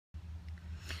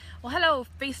Well, hello,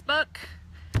 Facebook,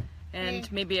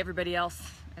 and maybe everybody else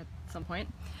at some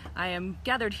point. I am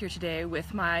gathered here today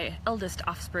with my eldest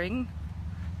offspring,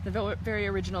 the very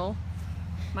original,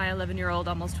 my 11-year-old,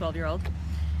 almost 12-year-old.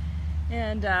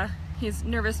 And he's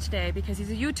nervous today because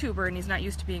he's a YouTuber and he's not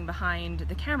used to being behind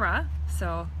the camera.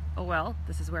 So, oh well,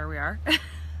 this is where we are.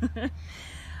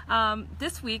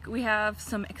 This week we have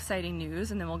some exciting news,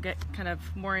 and then we'll get kind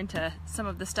of more into some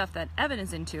of the stuff that Evan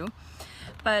is into.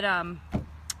 But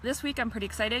this week I'm pretty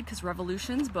excited because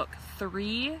Revolutions Book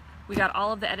 3, we got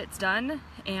all of the edits done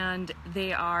and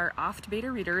they are off to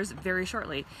beta readers very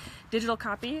shortly. Digital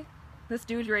copy, this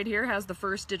dude right here has the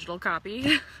first digital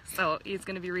copy, so he's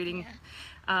going to be reading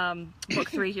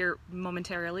Book 3 here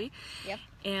momentarily. Yep.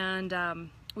 And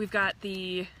we've got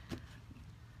the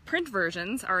print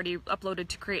versions already uploaded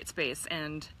to CreateSpace,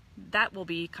 and that will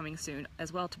be coming soon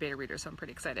as well to beta readers, so I'm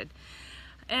pretty excited.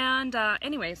 And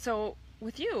anyway, so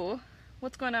with you,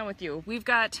 what's going on with you? We've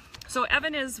got, so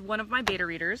Evan is one of my beta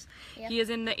readers. Yep. He is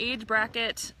in the age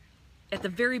bracket at the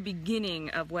very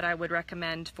beginning of what I would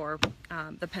recommend for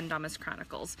the Pendamis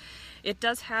Chronicles. It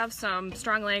does have some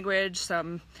strong language,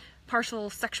 some partial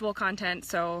sexual content,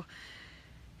 so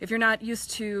if you're not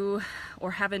used to or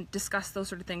haven't discussed those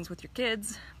sort of things with your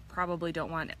kids, probably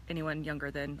don't want anyone younger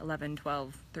than 11,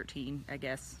 12, 13, I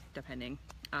guess, depending,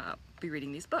 be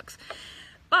reading these books.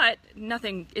 But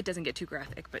nothing, it doesn't get too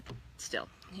graphic, but still.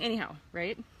 Anyhow,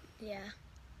 right? Yeah.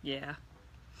 Yeah.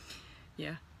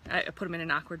 Yeah. I put him in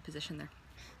an awkward position there.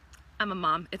 I'm a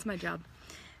mom. It's my job.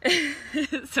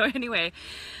 So anyway,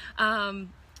 one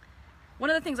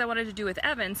of the things I wanted to do with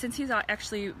Evan, since he's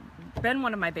actually been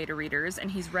one of my beta readers,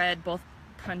 and he's read both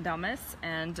Pendamis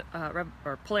and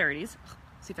or Polarities.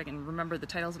 See if I can remember the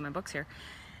titles of my books here.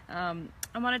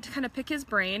 I wanted to kind of pick his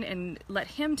brain and let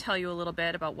him tell you a little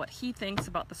bit about what he thinks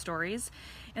about the stories,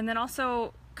 and then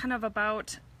also kind of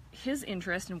about his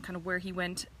interest and kind of where he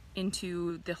went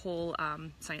into the whole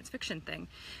science fiction thing.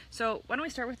 So why don't we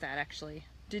start with that, actually?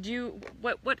 Did you,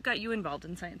 what got you involved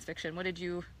in science fiction? What did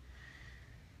you,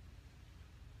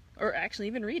 or actually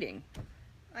even reading?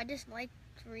 I just liked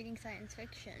reading science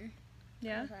fiction.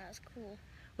 Yeah? I thought it was cool.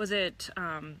 Was it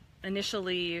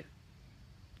initially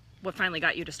what finally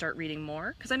got you to start reading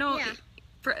more? Because I know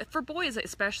for boys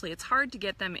especially, it's hard to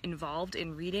get them involved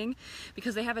in reading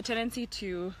because they have a tendency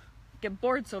to get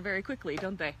bored so very quickly,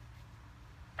 don't they?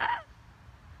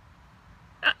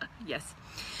 Yes.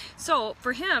 So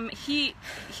for him, he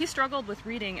struggled with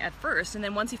reading at first, and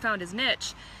then once he found his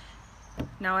niche,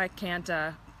 now I can't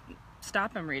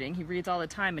stop him reading. He reads all the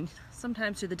time, and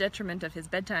sometimes to the detriment of his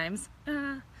bedtimes.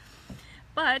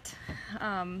 But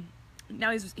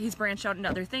now he's branched out into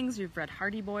other things. You've read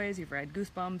Hardy Boys, you've read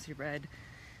Goosebumps, you've read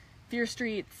Fear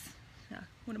Streets,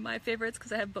 one of my favorites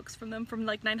because I have books from them from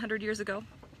like 900 years ago.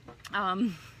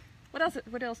 What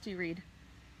else do you read?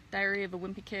 Diary of a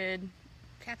Wimpy Kid.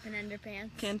 Captain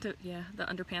Underpants. Yeah, the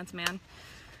Underpants Man.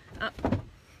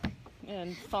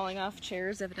 And falling off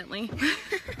chairs, evidently.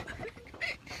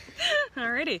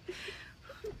 Alrighty.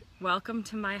 Welcome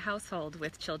to my household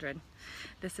with children.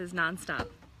 This is nonstop.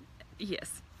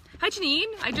 Yes. Hi, Janine.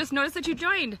 I just noticed that you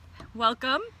joined.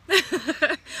 Welcome.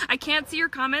 I can't see your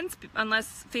comments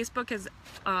unless Facebook has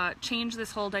changed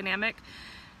this whole dynamic.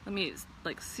 Let me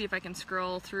see if I can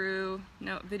scroll through.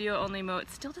 No, video only mode.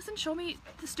 It still doesn't show me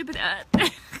the stupid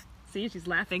See, she's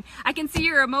laughing. I can see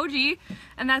your emoji,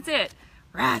 and that's it.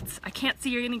 Rats! I can't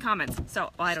see any comments. So,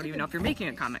 well, I don't even know if you're making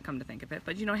a comment, come to think of it.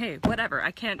 But, you know, hey, whatever.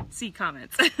 I can't see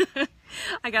comments.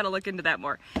 I gotta look into that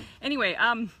more. Anyway,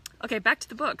 okay, back to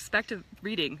the books. Back to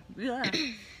reading.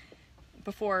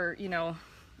 Before, you know,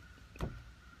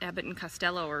 Abbott and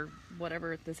Costello or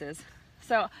whatever this is.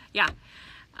 So, yeah.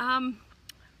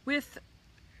 With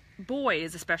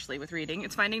boys, especially with reading,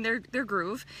 it's finding their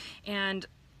groove. And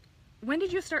when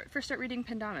did you first start reading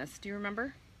Pendamis? Do you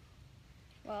remember?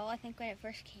 Well, I think when it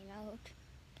first came out,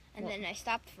 and then I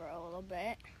stopped for a little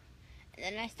bit, and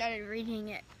then I started reading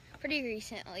it pretty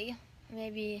recently,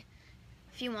 maybe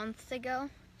a few months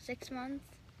ago, 6 months,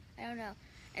 I don't know.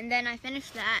 And then I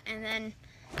finished that, and then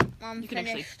you can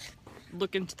finished actually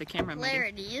look into the camera.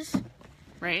 Polarities.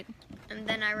 Right. And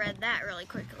then I read that really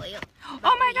quickly.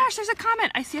 Oh my gosh, there's a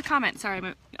comment. I see a comment. Sorry,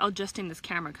 I'm adjusting this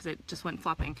camera because it just went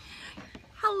flopping.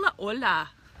 Hello, hola.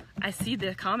 I see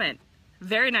the comment.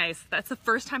 Very nice. That's the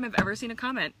first time I've ever seen a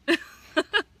comment.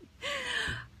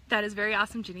 That is very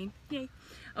awesome, Janine. Yay.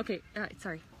 Okay,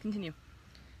 sorry. Continue.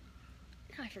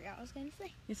 I forgot what I was going to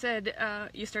say. You said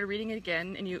you started reading it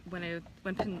again, and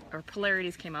when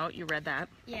Polarities came out, you read that.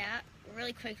 Yeah,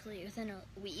 really quickly, within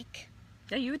a week.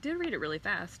 Yeah, you did read it really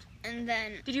fast. And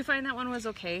then... Did you find that one was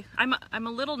okay? I'm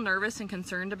a little nervous and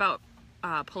concerned about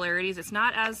polarities. It's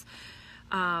not as,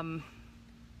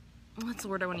 what's the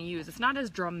word I want to use? It's not as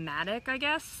dramatic, I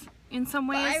guess, in some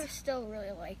ways. But I still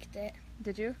really liked it.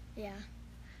 Did you? Yeah.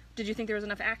 Did you think there was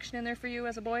enough action in there for you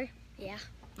as a boy? Yeah.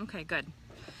 Okay, good.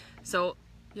 So,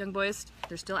 young boys,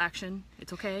 there's still action.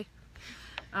 It's okay.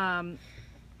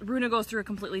 Runa goes through a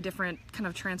completely different kind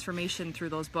of transformation through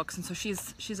those books, and so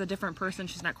she's a different person.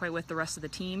 She's not quite with the rest of the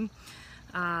team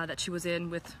that she was in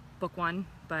with book 1.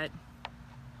 But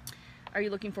are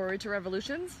you looking forward to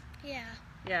Revolutions? Yeah.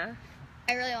 Yeah.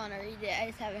 I really want to read it. I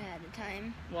just haven't had the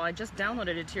time. Well, I just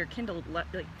downloaded it to your Kindle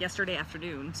like yesterday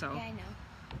afternoon, so Yeah, I know.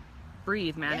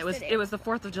 breathe, man. Yesterday. It was the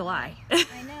 4th of July. I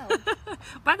know.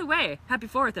 By the way, happy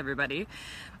 4th, everybody.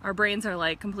 Our brains are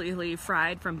like completely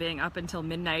fried from being up until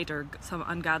midnight or some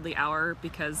ungodly hour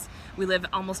because we live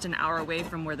almost an hour away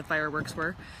from where the fireworks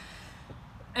were.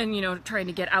 And, you know, trying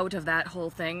to get out of that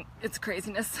whole thing, it's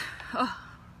craziness. Oh.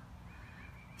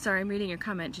 Sorry, I'm reading your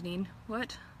comment, Janine.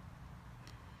 What?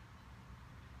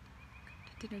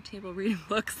 Dinner table reading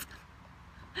books.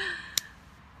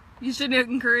 You should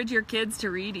encourage your kids to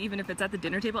read even if it's at the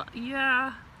dinner table.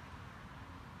 Yeah.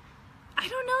 I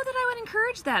don't know that I would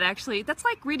encourage that, actually. That's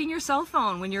like reading your cell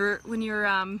phone when you're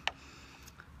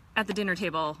at the dinner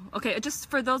table. Okay,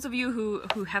 just for those of you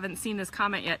who haven't seen this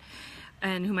comment yet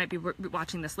and who might be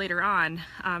watching this later on,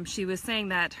 she was saying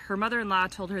that her mother-in-law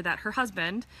told her that her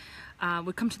husband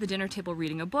would come to the dinner table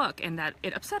reading a book and that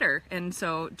it upset her. And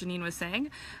so Janine was saying,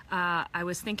 I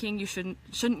was thinking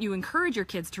shouldn't you encourage your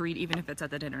kids to read even if it's at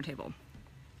the dinner table?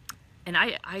 And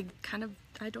I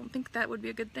don't think that would be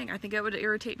a good thing. I think it would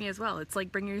irritate me as well. It's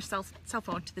like bringing your cell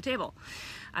phone to the table.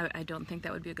 I don't think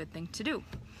that would be a good thing to do.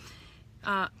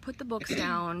 Put the books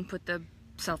down, put the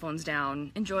cell phones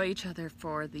down, enjoy each other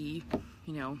for the,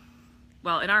 you know,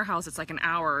 well, in our house it's like an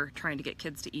hour trying to get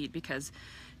kids to eat because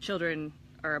children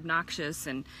are obnoxious,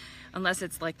 and unless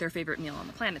it's like their favorite meal on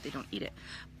the planet, they don't eat it.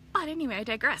 But anyway, I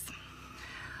digress.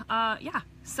 Yeah,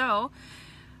 so,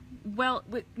 well,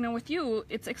 with you,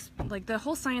 it's like the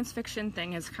whole science fiction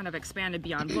thing has kind of expanded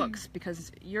beyond books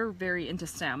because you're very into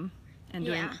STEM and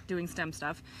doing STEM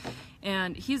stuff,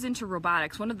 and he's into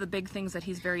robotics. One of the big things that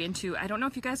he's very into, I don't know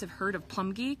if you guys have heard of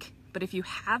Plum Geek, but if you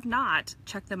have not,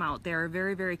 check them out. They're a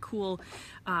very, very cool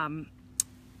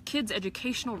kids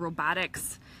educational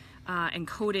robotics and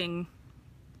coding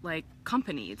like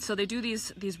company. So they do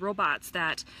these robots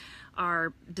that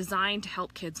are designed to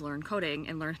help kids learn coding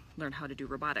and learn how to do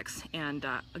robotics. And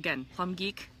again, Plum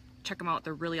Geek, check them out.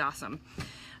 They're really awesome.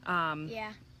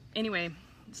 Yeah. Anyway,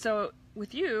 so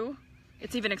with you,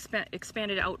 it's even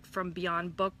expanded out from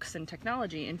beyond books and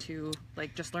technology into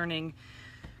like just learning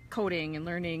coding and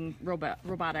learning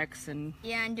robotics and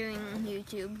Yeah, and doing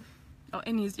YouTube. Oh,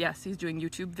 and he's doing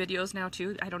YouTube videos now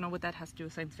too. I don't know what that has to do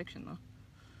with science fiction though.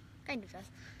 Kind of does.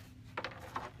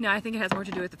 No, I think it has more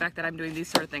to do with the fact that I'm doing these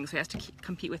sort of things, so he has to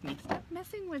compete with me. Stop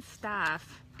messing with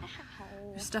stuff. Ow.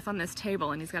 There's stuff on this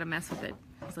table, and he's got to mess with it.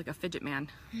 He's like a fidget man.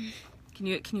 Can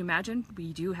you imagine?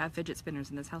 We do have fidget spinners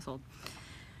in this household.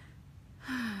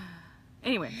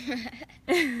 Anyway.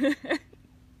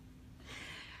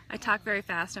 I talk very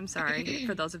fast. I'm sorry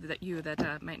for those of you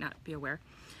that might not be aware.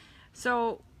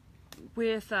 So,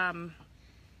 with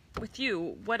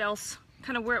you, what else?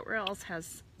 Kind of where else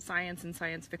has science and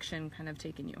science fiction kind of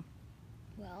taken you?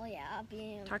 Well, yeah,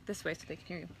 Talk this way so they can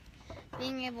hear you.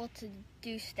 being able to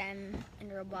do STEM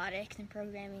and robotics and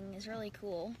programming is really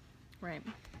cool. Right.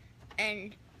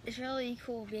 And it's really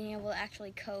cool being able to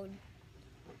actually code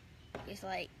these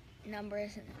like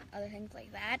numbers and other things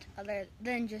like that, other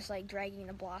than just like dragging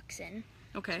the blocks in.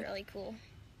 Okay. It's really cool.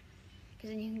 Because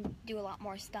then you can do a lot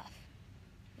more stuff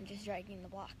than just dragging the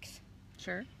blocks.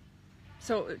 Sure.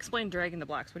 So explain dragging the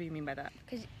blocks. What do you mean by that?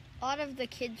 Because a lot of the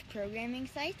kids' programming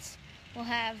sites will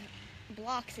have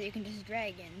blocks that you can just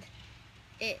drag, and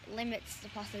it limits the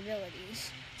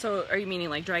possibilities. So are you meaning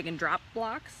like drag and drop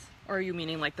blocks? Or are you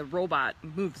meaning like the robot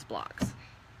moves blocks?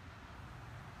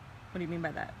 What do you mean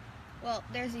by that? Well,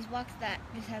 there's these blocks that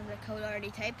just have the code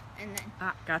already typed, and then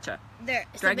Ah, gotcha. they're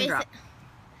Drag and drop.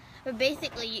 But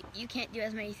basically, you can't do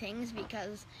as many things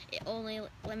because it only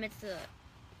limits the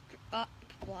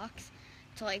blocks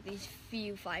to like these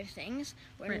few 5 things.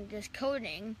 When Right. there's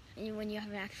coding, and when you have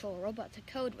an actual robot to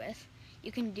code with,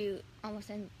 you can do almost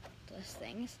endless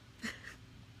things.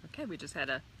 Okay, we just had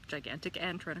a gigantic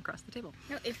ant run across the table.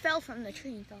 No, it fell from the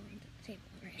tree and fell into the table.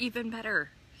 Right? Even better.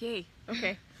 Yay.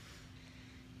 Okay.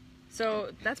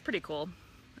 So that's pretty cool.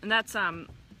 And that's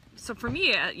so for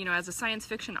me, as a science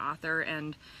fiction author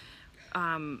and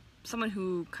someone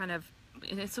who kind of,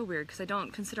 and it's so weird because I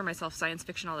don't consider myself science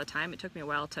fiction all the time. It took me a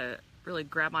while to really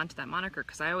grab onto that moniker,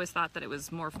 because I always thought that it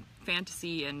was more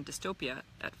fantasy and dystopia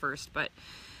at first, but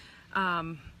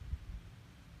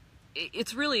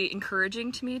it's really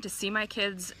encouraging to me to see my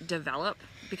kids develop,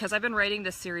 because I've been writing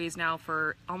this series now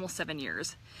for almost 7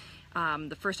 years.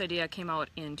 The first idea came out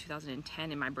in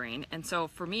 2010 in my brain, and so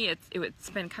for me it's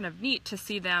been kind of neat to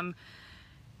see them,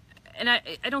 and I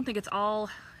don't think it's all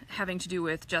having to do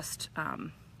with just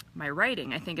my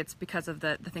writing. I think it's because of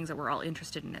the things that we're all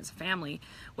interested in as a family,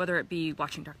 whether it be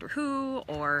watching Doctor Who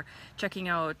or checking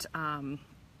out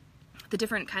the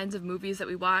different kinds of movies that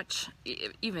we watch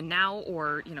even now,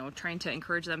 or trying to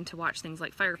encourage them to watch things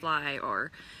like Firefly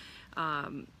or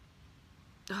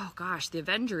oh gosh, the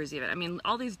Avengers even. I mean,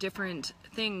 all these different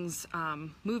things,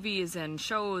 movies and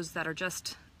shows that are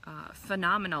just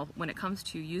phenomenal when it comes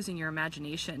to using your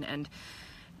imagination and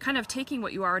kind of taking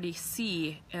what you already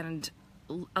see and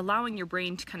allowing your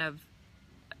brain to kind of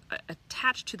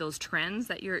attach to those trends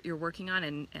that you're working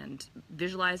on, and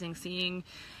visualizing, seeing,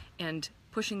 and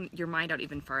pushing your mind out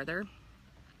even farther.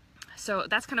 So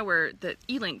that's kind of where the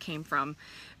e-link came from,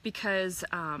 because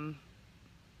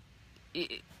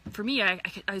for me,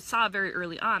 I saw very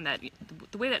early on that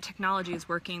the way that technology is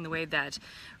working, the way that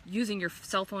using your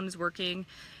cell phone is working,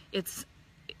 it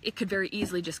could very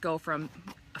easily just go from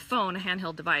a phone, a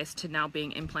handheld device, to now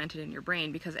being implanted in your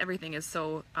brain, because everything is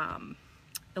so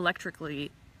electrically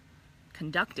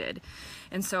conducted.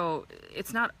 And so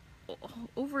it's not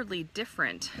overly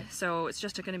different. So it's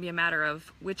just going to be a matter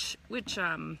of which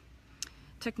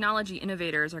technology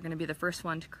innovators are going to be the first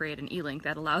one to create an e-link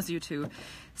that allows you to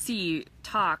see,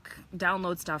 talk,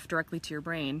 download stuff directly to your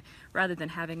brain, rather than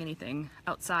having anything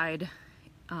outside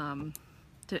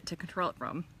to control it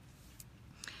from.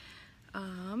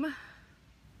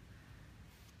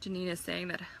 Janine is saying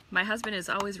that my husband is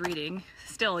always reading,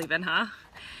 still even, huh?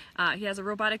 He has a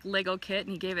robotic Lego kit,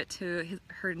 and he gave it to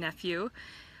her nephew.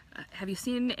 Have you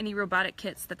seen any robotic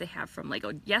kits that they have from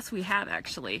Lego? Yes, we have,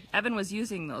 actually. Evan was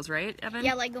using those, right, Evan?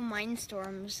 Yeah, Lego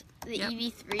Mindstorms, the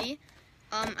EV3.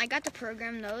 I got to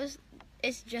program those.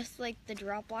 It's just like the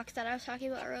drop blocks that I was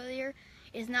talking about earlier.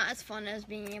 It's not as fun as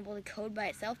being able to code by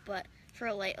itself, but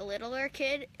for like a littler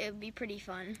kid, it would be pretty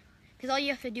fun. Because all you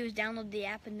have to do is download the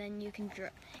app, and then you can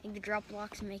drop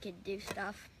blocks and make it do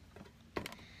stuff.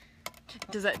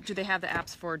 Do they have the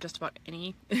apps for just about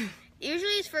any?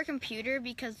 Usually it's for a computer,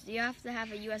 because you have to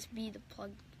have a USB to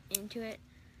plug into it.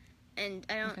 And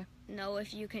I don't know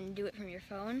if you can do it from your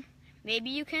phone. Maybe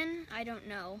you can. I don't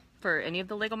know. For any of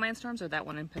the Lego Mindstorms, or that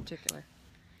one in particular?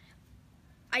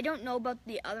 I don't know about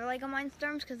the other Lego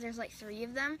Mindstorms, because there's like 3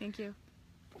 of them. Thank you.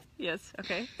 Yes,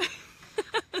 okay.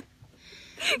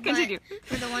 Continue. But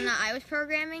for the one that I was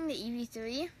programming, the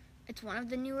EV3, it's one of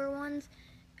the newer ones.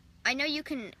 I know you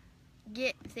can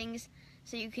get things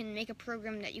so you can make a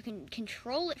program that you can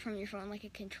control it from your phone, like a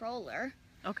controller.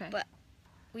 Okay. But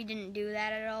we didn't do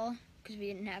that at all, because we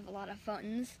didn't have a lot of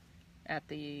funds. At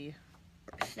the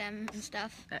STEM and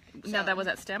stuff. Now, that was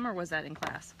at STEM, or was that in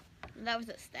class? That was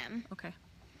at STEM. Okay.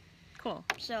 Cool.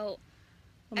 So,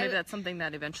 well, maybe that's something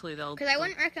that eventually they'll... Because I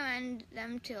wouldn't recommend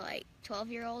them to, like,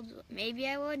 12-year-olds. Maybe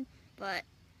I would, but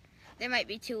they might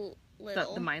be too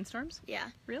little. The Mindstorms? Yeah.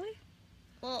 Really?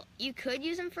 Well, you could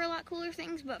use them for a lot cooler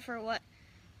things, but for what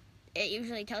it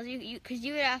usually tells you, because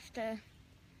you would have to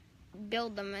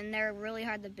build them, and they're really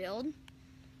hard to build.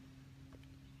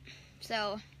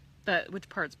 So... Which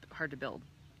part's hard to build?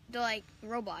 The, like,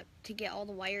 robot, to get all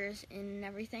the wires in and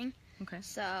everything. Okay.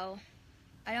 So,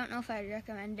 I don't know if I'd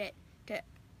recommend it to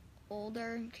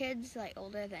older kids, like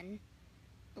older than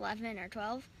 11 or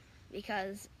 12,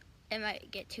 because it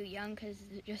might get too young, because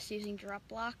just using drop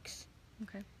blocks.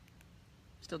 Okay.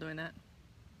 Still doing that?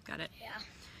 Got it. Yeah.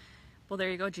 Well, there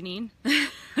you go, Janine.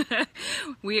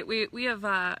 we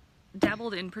have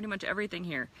dabbled in pretty much everything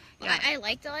here. Yeah. I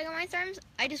like the Lego Mindstorms.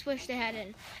 I just wish they had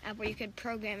an app where you could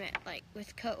program it like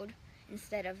with code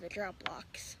instead of the drop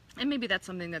blocks. And maybe that's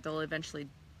something that they'll eventually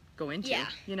go into. Yeah.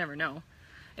 You never know.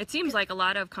 It seems like a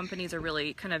lot of companies are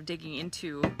really kind of digging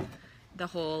into the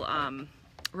whole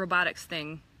robotics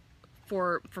thing.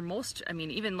 For most, I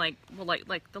mean, even like the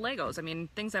Legos. I mean,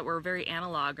 things that were very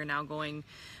analog are now going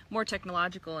more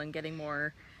technological and getting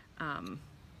more.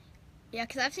 Yeah,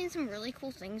 because I've seen some really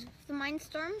cool things with the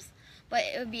Mindstorms, but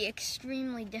it would be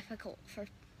extremely difficult for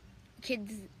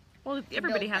kids. Well,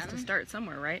 everybody has to start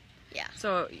somewhere, right? Yeah.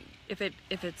 So if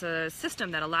it's a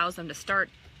system that allows them to start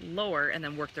lower and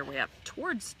then work their way up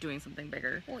towards doing something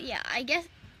bigger. Well, yeah, I guess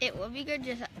it would be good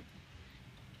just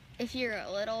if you're a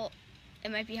little. It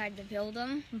might be hard to build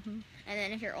them, and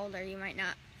then if you're older, you might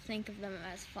not think of them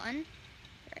as fun,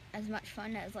 as much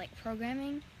fun as like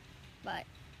programming. But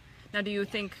now, do you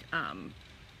think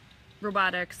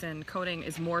robotics and coding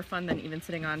is more fun than even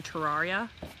sitting on Terraria.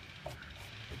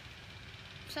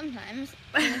 Sometimes.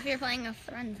 And if you're playing with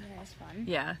friends, that is fun.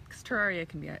 Yeah, because Terraria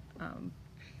can be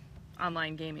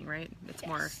online gaming, right? It's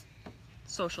more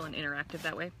social and interactive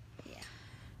that way. Yeah.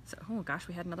 So, oh gosh,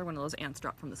 we had another one of those ants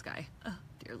drop from the sky. Oh,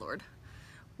 dear Lord.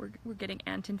 We're getting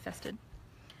ant infested.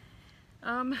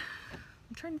 I'm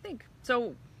trying to think.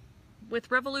 So, with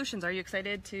Revolutions, are you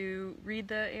excited to read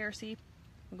the ARC? We'll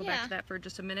go back to that for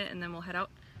just a minute and then we'll head out.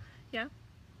 Yeah?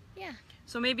 Yeah.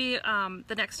 So maybe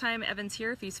the next time Evan's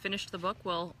here, if he's finished the book,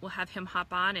 we'll have him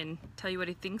hop on and tell you what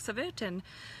he thinks of it, and,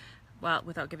 well,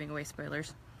 without giving away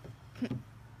spoilers.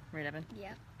 Right, Evan?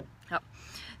 Yeah. Yep.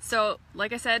 So,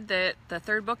 like I said, the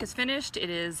third book is finished. It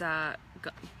is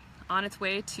on its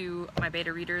way to my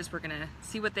beta readers. We're going to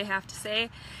see what they have to say,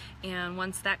 and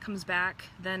once that comes back,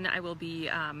 then I will be...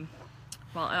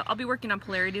 I'll be working on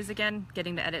polarities again,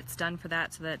 getting the edits done for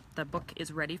that so that the book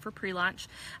is ready for pre-launch.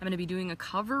 I'm going to be doing a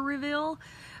cover reveal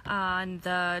on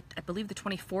I believe the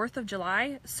 24th of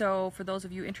July. So for those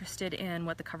of you interested in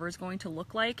what the cover is going to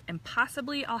look like, and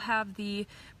possibly I'll have the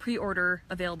pre-order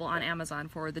available on Amazon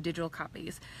for the digital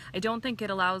copies. I don't think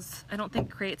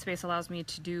CreateSpace allows me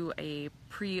to do a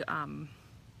pre-order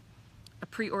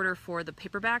for the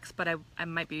paperbacks, but I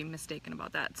might be mistaken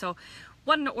about that. So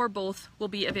one or both will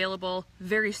be available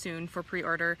very soon for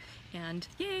pre-order, and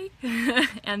yay!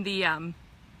 And the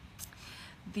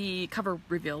cover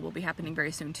reveal will be happening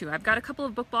very soon too. I've got a couple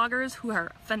of book bloggers who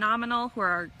are phenomenal, who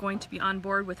are going to be on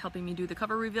board with helping me do the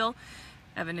cover reveal.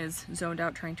 Evan is zoned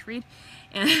out trying to read,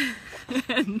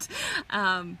 and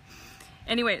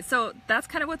anyway, so that's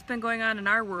kind of what's been going on in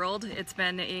our world. It's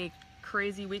been a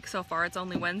crazy week so far. It's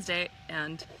only Wednesday,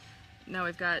 and now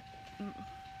we've got...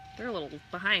 They're a little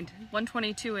behind.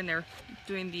 1:22, and they're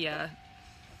doing the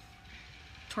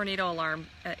tornado alarm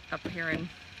up here in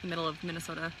the middle of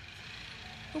Minnesota.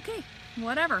 Okay,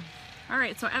 whatever. All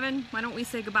right, so Evan, why don't we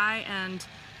say goodbye, and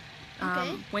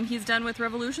when he's done with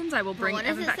Revolutions, I will bring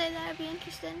Evan back. What does it say that I'd be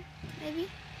interested in, maybe?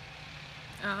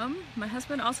 My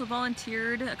husband also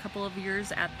volunteered a couple of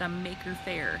years at the Maker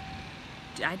Faire.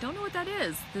 I don't know what that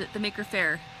is, the Maker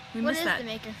Faire. We missed that. What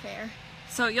is the Maker Faire?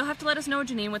 So you'll have to let us know,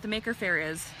 Janine, what the Maker Faire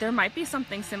is. There might be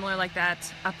something similar like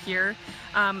that up here.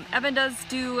 Evan does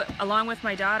do, along with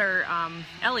my daughter,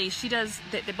 Ellie,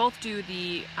 they both do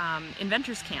the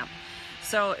Inventors Camp.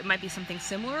 So it might be something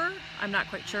similar, I'm not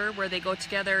quite sure, where they go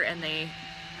together and they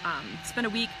spend a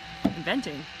week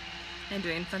inventing and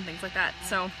doing fun things like that.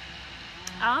 So,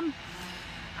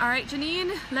 all right,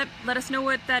 Janine, let us know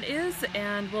what that is,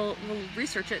 and we'll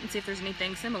research it and see if there's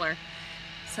anything similar.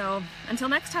 So, until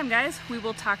next time, guys, we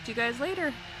will talk to you guys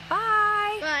later.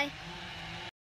 Bye! Bye!